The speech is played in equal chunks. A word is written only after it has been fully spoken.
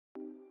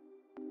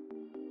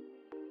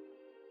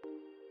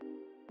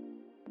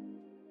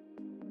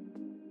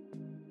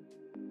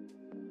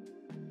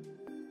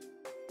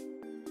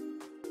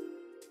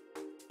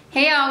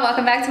Hey y'all,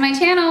 welcome back to my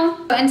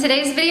channel. In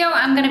today's video,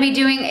 I'm gonna be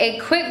doing a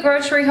quick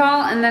grocery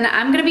haul and then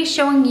I'm gonna be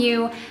showing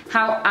you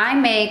how I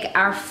make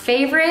our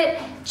favorite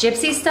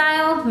Gypsy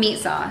style meat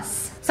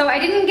sauce. So I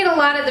didn't get a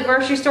lot at the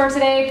grocery store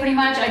today, pretty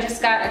much. I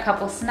just got a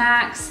couple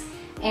snacks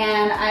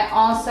and I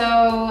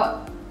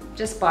also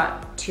just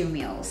bought 2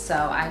 meals. So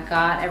I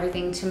got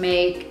everything to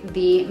make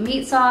the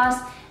meat sauce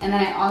and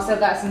then I also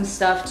got some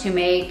stuff to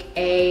make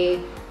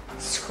a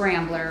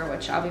scrambler,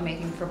 which I'll be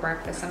making for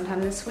breakfast sometime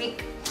this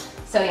week.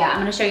 So yeah, I'm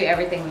gonna show you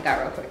everything we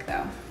got real quick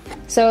though.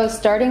 So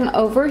starting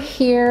over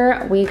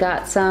here, we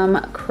got some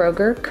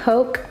Kroger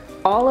Coke.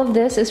 All of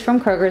this is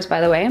from Kroger's,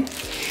 by the way.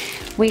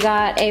 We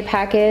got a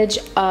package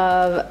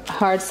of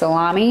hard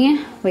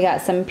salami. We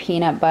got some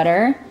peanut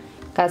butter,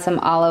 got some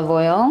olive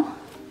oil,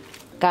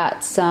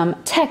 got some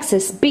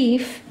Texas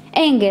beef,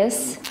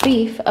 Angus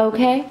beef,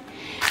 okay?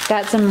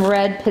 Got some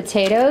red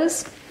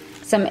potatoes,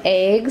 some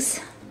eggs,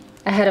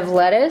 a head of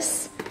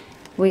lettuce.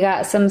 We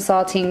got some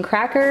saltine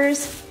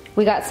crackers.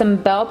 We got some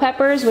bell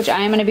peppers, which I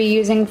am gonna be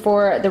using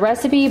for the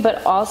recipe,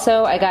 but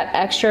also I got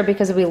extra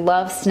because we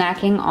love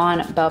snacking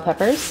on bell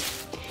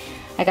peppers.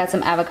 I got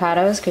some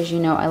avocados, because you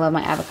know I love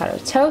my avocado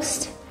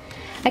toast.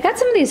 I got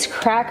some of these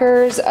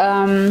crackers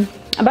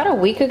about a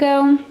week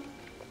ago,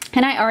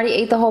 and I already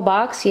ate the whole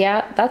box.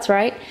 Yeah, that's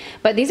right.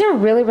 But these are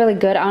really, really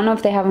good. I don't know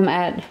if they have them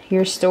at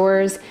your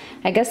stores.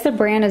 I guess the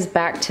brand is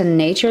Back to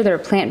Nature. They're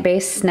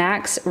plant-based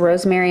snacks,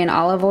 rosemary and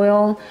olive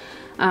oil.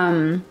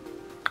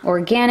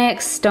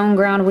 Organic stone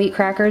ground wheat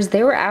crackers.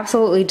 They were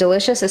absolutely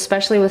delicious,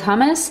 especially with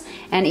hummus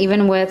and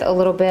even with a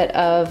little bit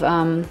of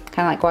kind of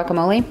like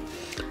guacamole.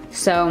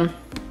 So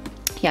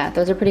yeah,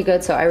 those are pretty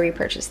good, so I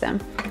repurchased them.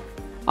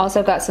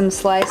 Also got some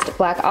sliced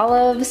black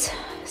olives,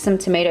 some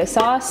tomato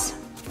sauce,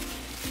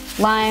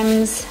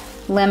 limes,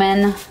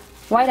 lemon,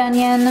 white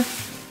onion,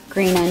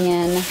 green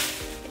onion,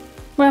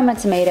 Roma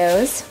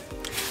tomatoes.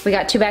 We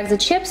got 2 bags of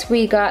chips.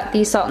 We got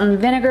the salt and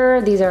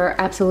vinegar. These are our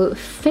absolute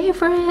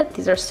favorite.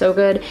 These are so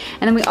good.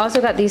 And then we also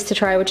got these to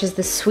try, which is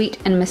the sweet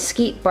and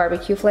mesquite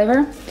barbecue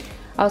flavor.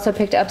 Also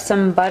picked up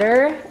some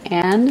butter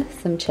and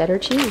some cheddar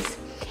cheese.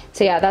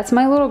 So yeah, that's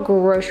my little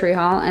grocery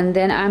haul. And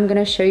then I'm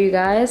gonna show you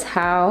guys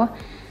how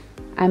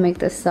I make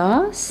the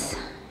sauce.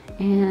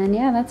 And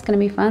yeah, that's gonna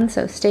be fun.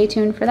 So stay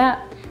tuned for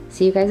that.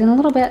 See you guys in a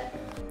little bit.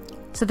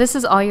 So this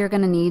is all you're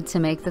gonna need to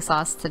make the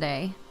sauce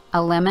today.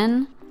 A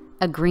lemon,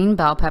 a green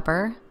bell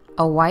pepper,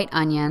 a white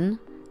onion,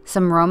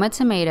 some Roma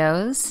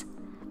tomatoes,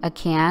 a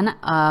can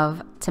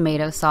of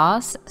tomato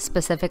sauce,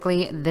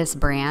 specifically this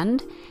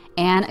brand,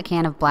 and a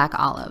can of black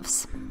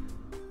olives.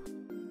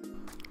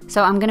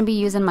 So I'm gonna be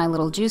using my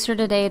little juicer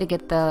today to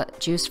get the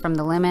juice from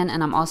the lemon,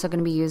 and I'm also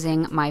gonna be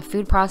using my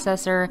food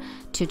processor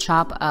to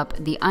chop up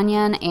the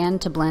onion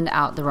and to blend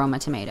out the Roma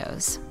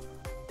tomatoes.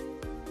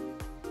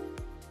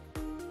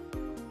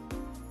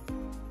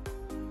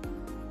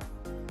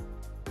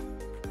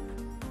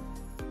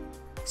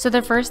 So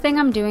the first thing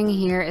I'm doing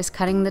here is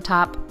cutting the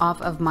top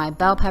off of my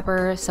bell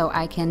pepper so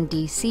I can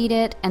de-seed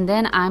it, and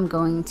then I'm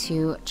going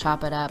to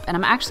chop it up. And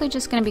I'm actually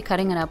just going to be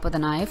cutting it up with a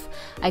knife.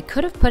 I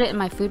could have put it in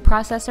my food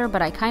processor,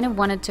 but I kind of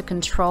wanted to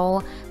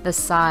control the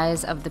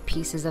size of the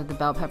pieces of the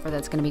bell pepper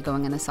that's going to be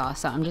going in the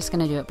sauce, so I'm just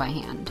going to do it by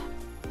hand.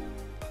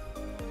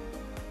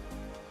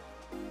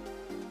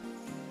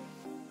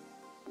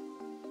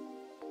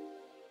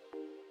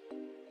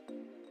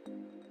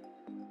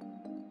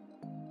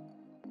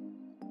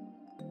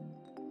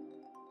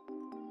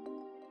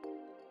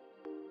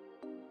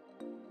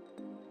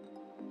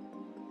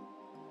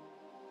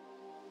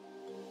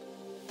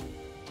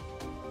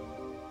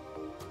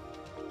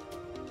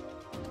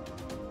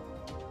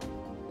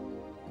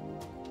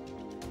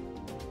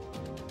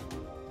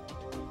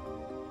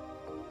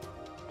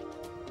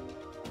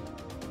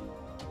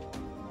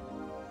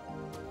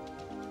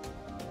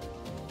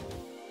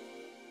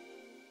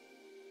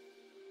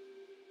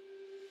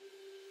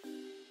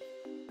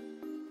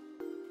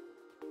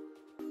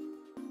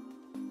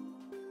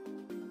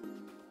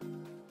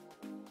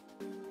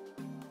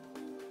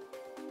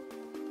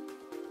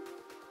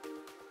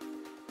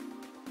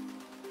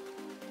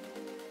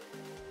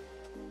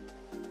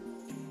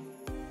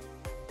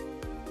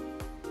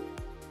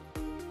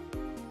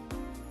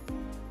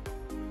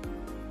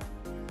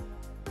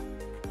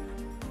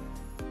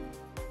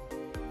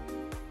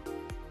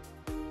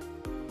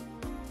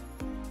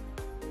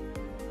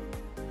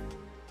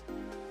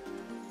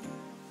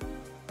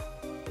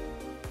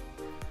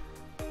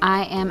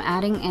 I am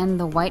adding in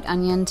the white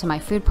onion to my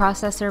food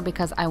processor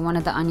because I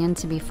wanted the onion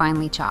to be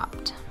finely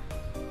chopped.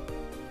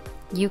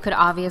 You could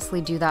obviously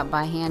do that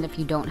by hand if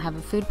you don't have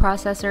a food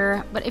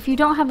processor, but if you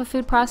don't have a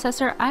food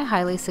processor, I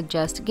highly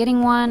suggest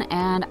getting one,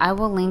 and I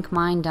will link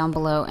mine down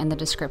below in the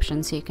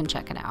description so you can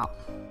check it out.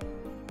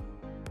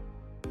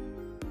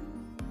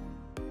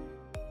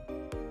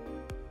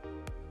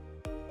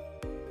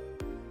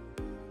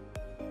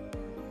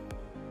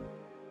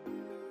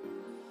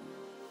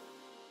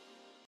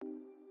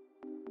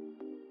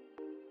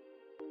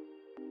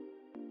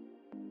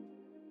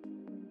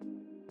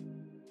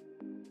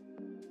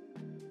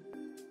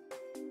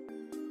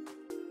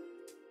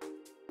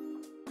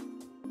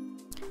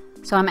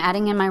 So I'm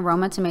adding in my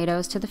Roma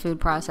tomatoes to the food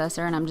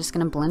processor and I'm just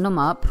gonna blend them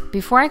up.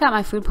 Before I got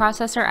my food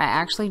processor, I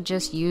actually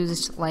just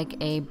used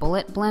like a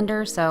bullet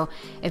blender. So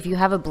if you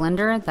have a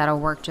blender, that'll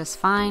work just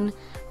fine,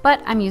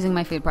 but I'm using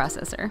my food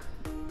processor.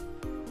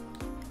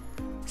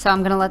 So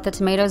I'm gonna let the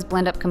tomatoes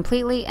blend up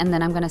completely and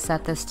then I'm gonna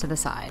set this to the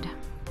side.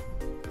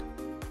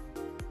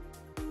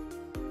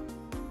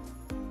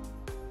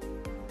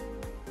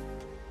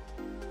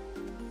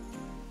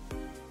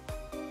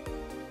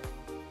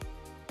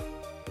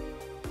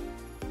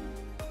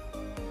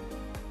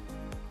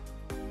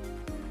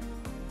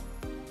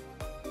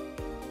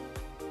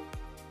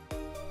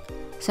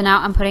 So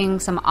now I'm putting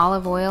some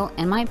olive oil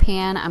in my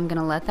pan. I'm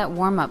gonna let that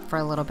warm up for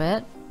a little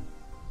bit.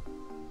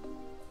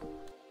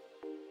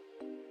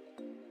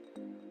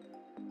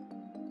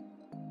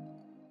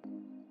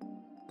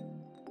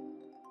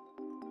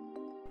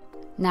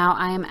 Now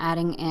I am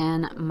adding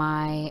in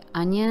my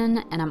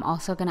onion and I'm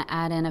also gonna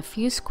add in a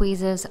few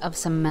squeezes of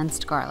some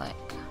minced garlic.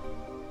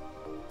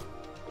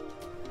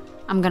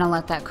 I'm gonna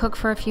let that cook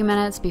for a few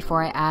minutes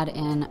before I add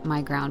in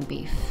my ground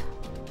beef.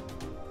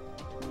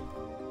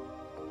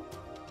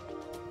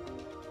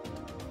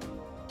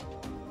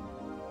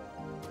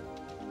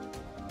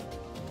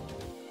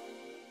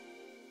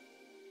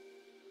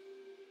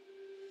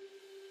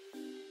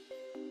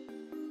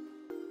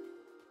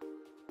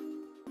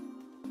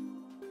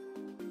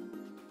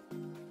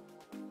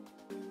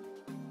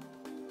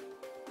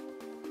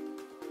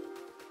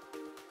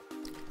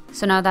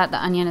 So now that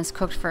the onion is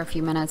cooked for a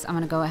few minutes, I'm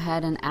going to go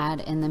ahead and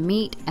add in the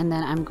meat, and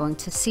then I'm going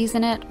to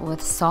season it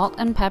with salt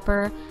and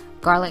pepper,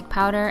 garlic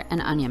powder,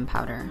 and onion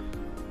powder.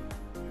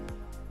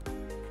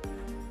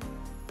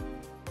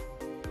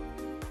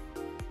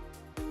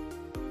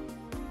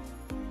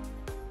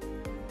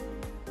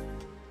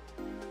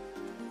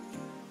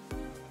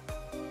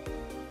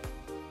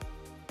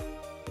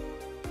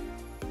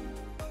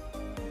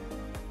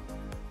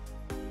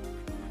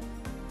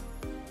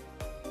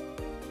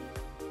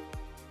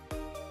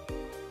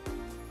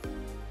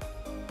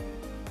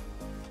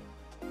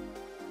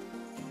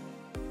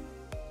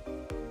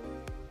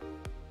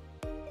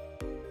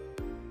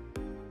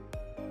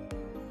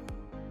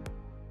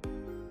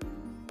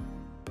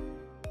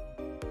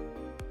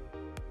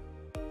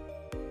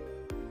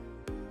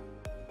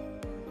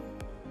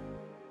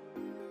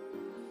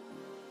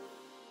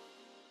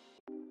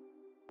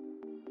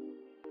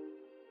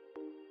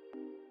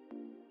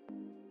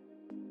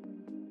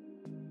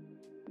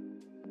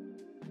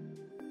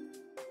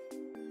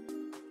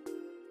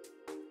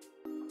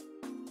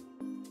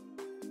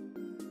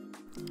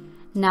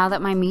 Now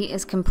that my meat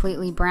is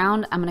completely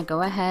browned, I'm going to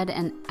go ahead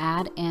and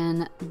add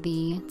in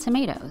the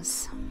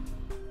tomatoes.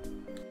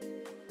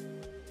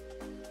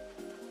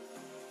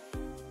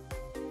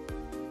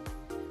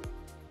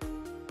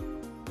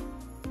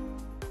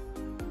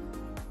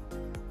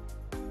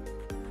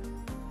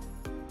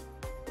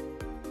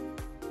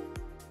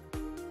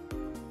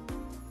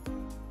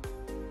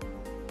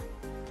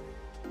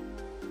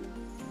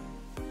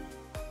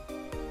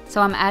 So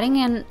I'm adding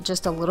in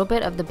just a little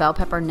bit of the bell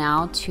pepper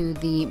now to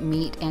the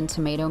meat and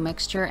tomato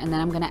mixture, and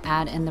then I'm going to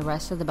add in the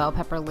rest of the bell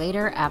pepper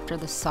later after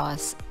the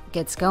sauce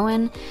gets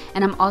going.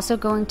 And I'm also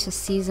going to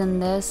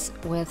season this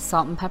with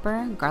salt and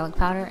pepper, garlic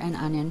powder, and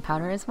onion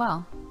powder as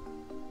well.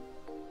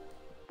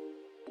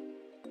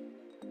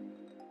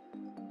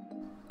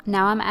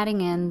 Now I'm adding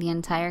in the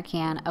entire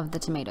can of the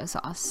tomato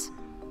sauce.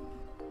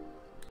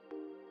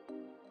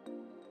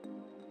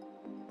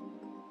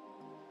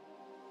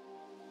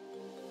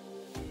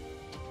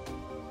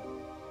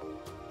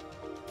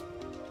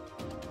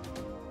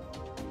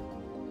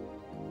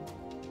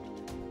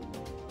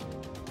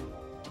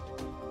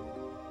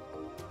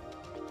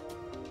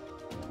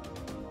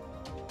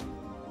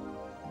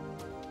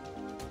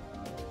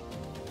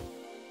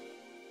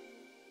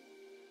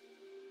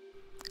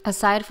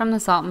 Aside from the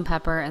salt and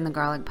pepper and the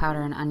garlic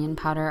powder and onion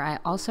powder, I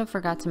also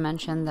forgot to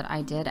mention that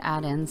I did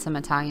add in some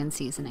Italian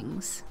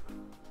seasonings.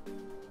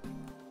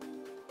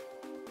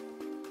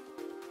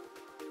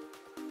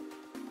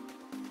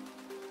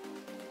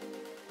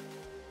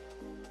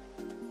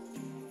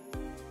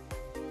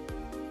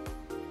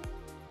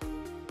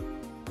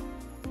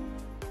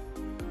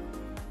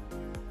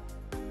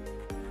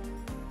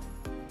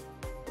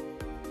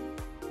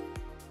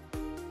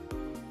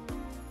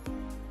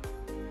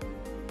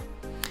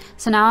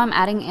 So now I'm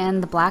adding in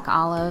the black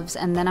olives,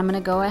 and then I'm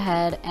going to go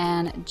ahead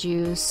and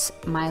juice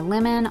my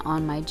lemon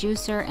on my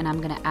juicer, and I'm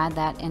going to add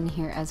that in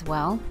here as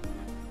well.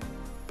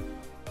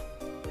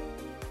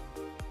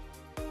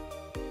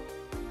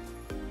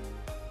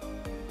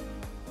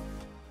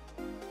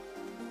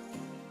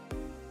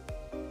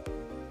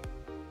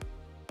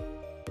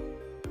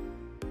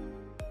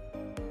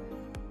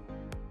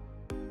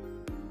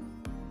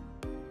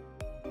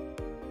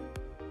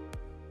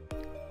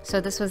 So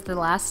this was the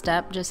last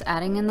step, just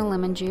adding in the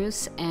lemon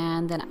juice,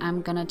 and then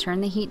I'm gonna turn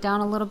the heat down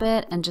a little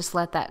bit and just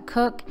let that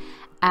cook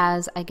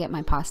as I get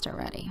my pasta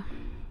ready.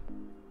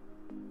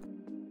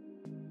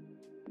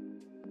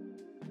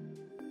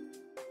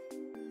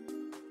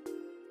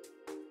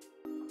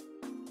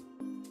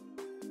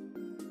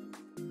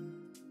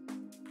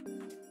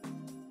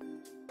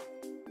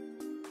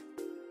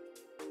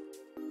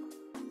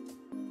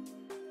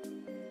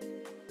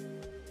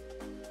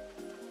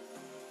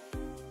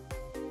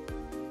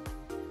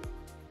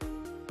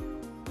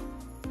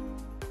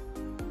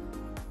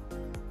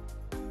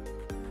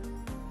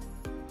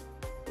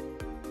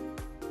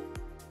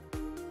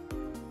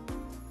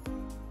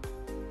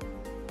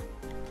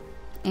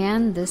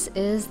 And this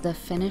is the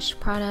finished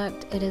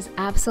product. It is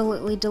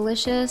absolutely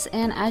delicious,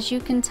 and as you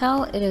can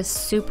tell, it is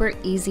super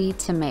easy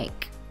to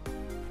make.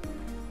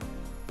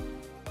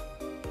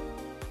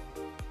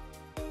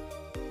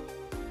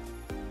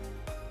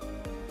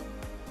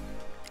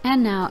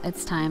 And now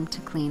it's time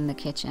to clean the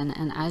kitchen,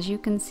 and as you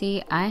can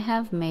see, I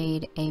have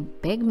made a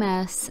big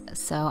mess,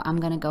 so I'm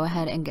gonna go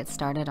ahead and get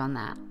started on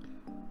that.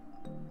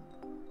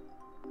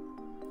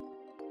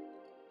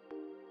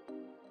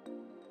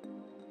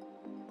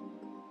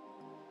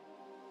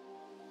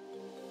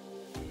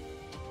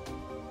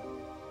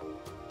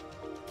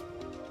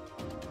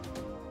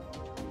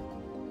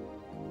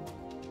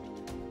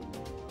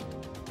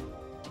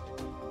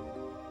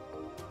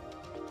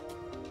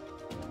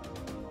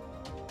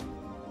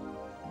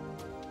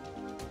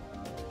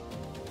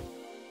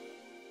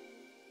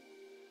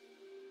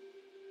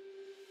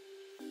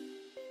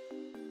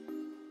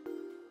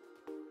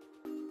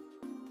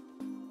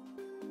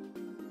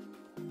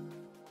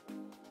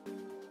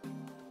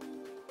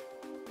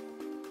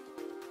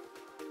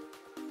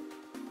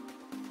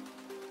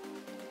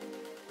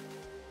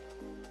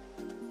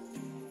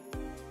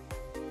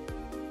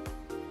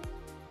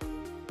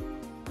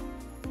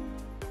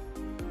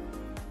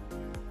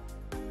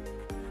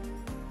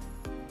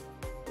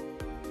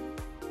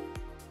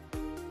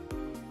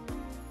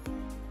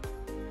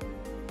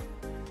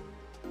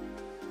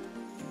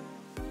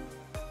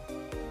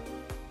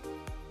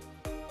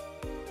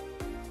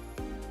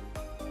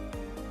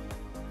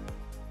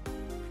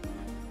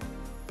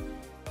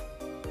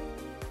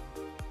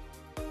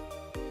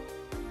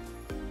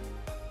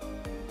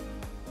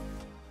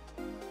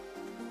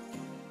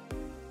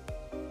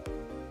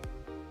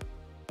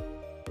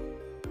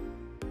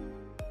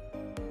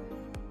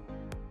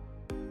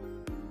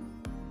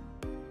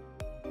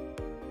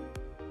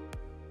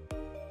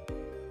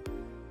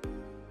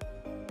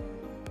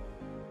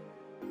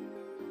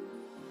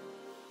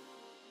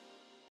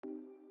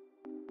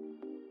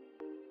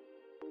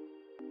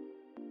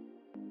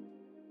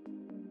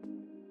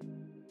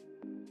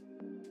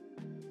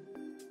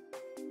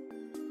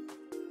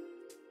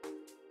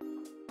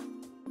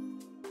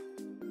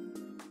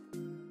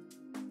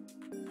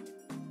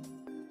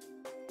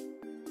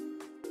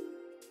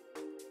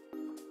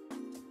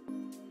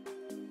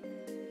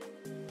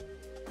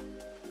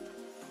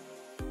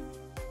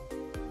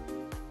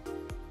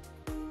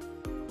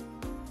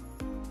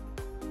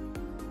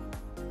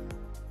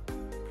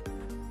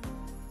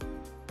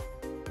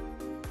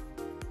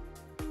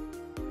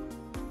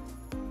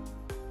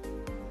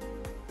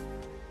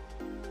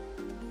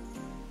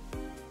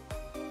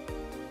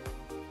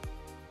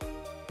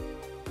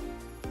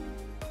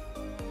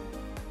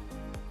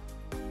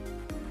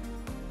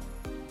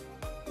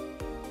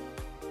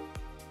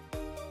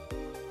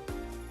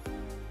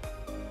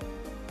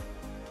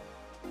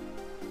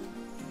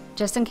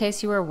 Just in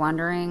case you were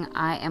wondering,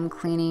 I am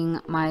cleaning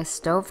my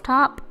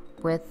stovetop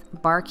with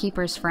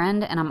Barkeeper's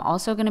Friend, and I'm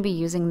also going to be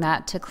using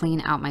that to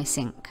clean out my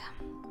sink.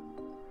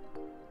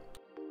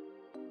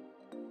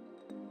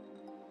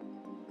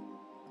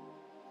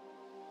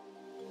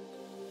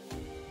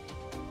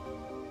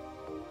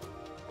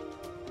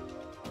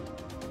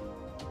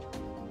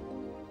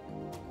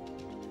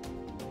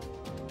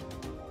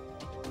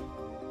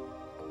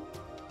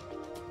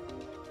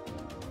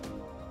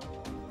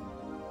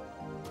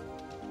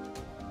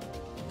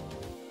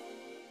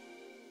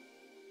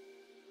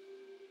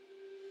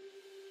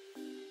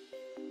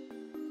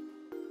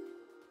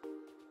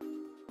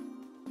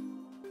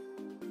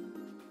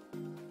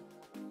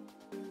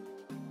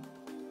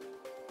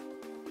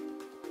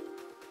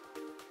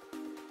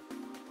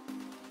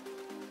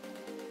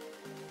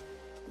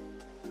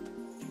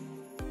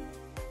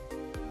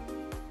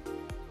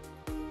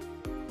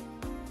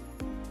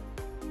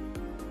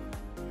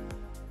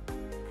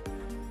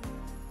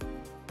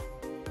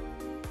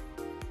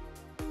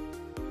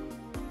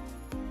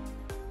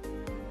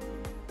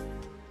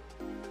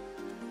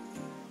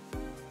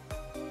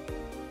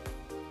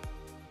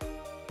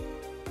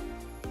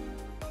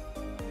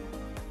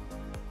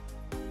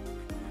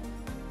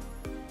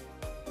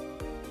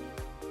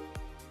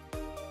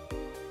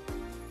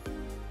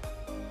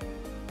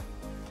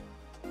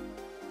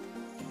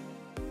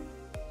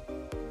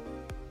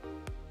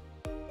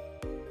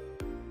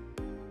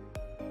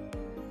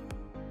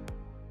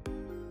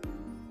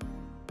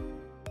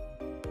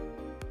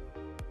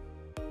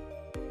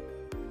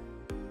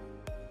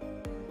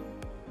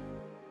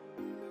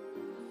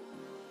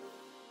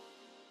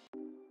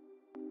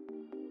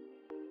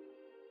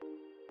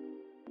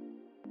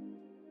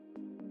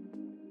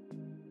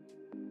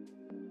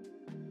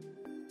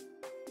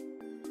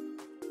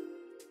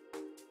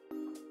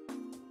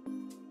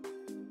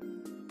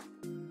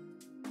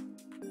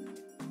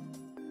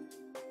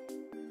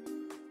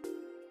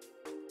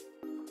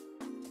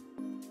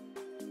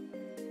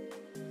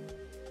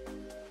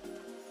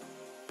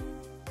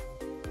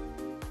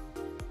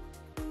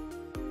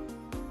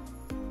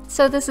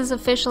 So this is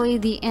officially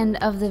the end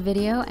of the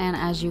video, and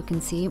as you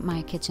can see,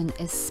 my kitchen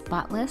is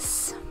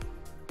spotless.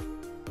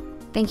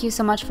 Thank you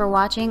so much for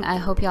watching. I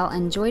hope y'all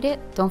enjoyed it.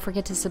 Don't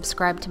forget to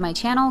subscribe to my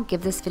channel,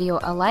 give this video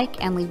a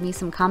like, and leave me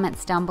some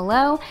comments down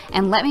below.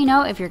 And let me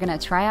know if you're gonna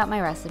try out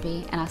my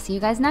recipe. And I'll see you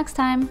guys next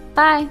time.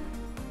 Bye!